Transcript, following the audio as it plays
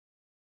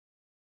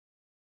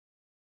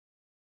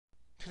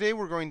Today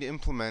we're going to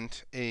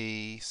implement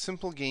a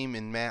simple game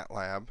in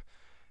MATLAB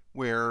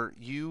where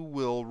you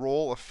will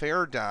roll a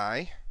fair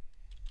die,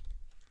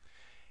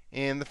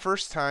 and the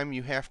first time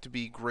you have to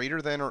be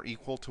greater than or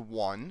equal to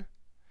 1.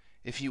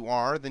 If you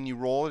are, then you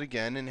roll it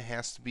again and it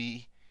has to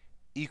be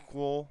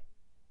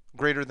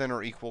greater than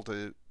or equal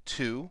to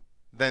 2,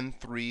 then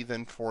 3,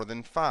 then 4,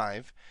 then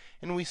 5,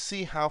 and we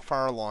see how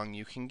far along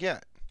you can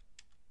get.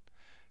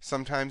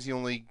 Sometimes you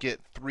only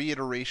get 3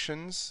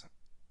 iterations.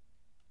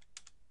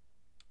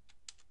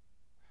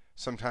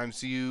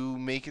 Sometimes you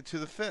make it to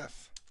the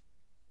 5th,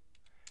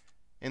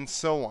 and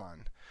so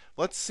on.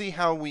 Let's see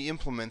how we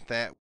implement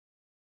that.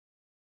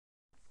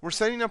 We're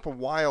setting up a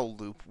while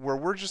loop where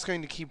we're just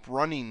going to keep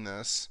running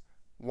this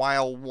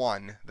while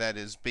 1, that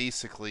is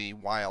basically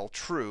while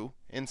true,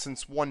 and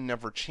since 1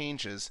 never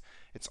changes,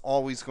 it's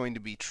always going to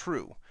be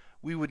true.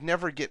 We would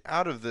never get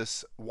out of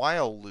this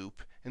while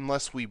loop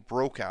unless we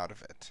broke out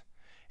of it,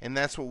 and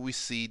that's what we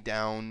see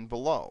down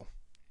below.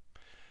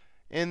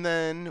 And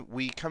then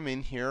we come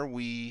in here,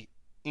 we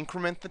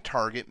increment the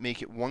target,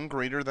 make it 1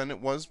 greater than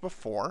it was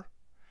before.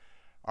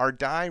 Our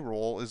die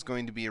roll is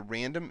going to be a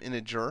random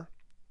integer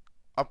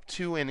up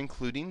to and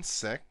including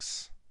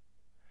 6.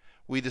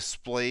 We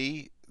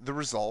display the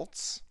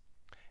results,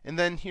 and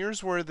then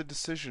here's where the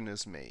decision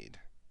is made.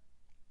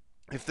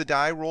 If the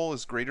die roll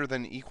is greater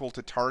than or equal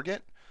to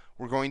target,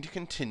 we're going to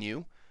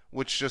continue,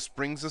 which just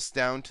brings us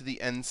down to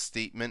the end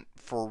statement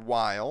for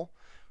while,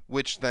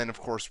 which then of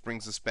course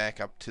brings us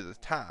back up to the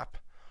top.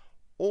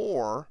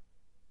 Or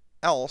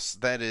else,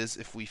 that is,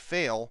 if we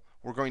fail,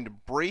 we're going to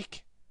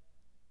break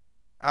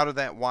out of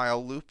that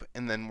while loop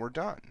and then we're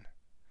done.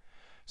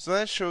 So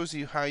that shows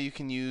you how you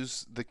can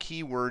use the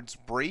keywords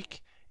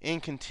break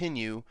and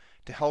continue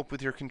to help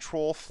with your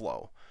control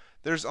flow.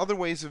 There's other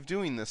ways of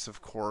doing this,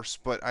 of course,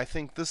 but I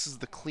think this is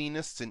the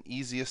cleanest and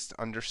easiest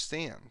to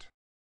understand.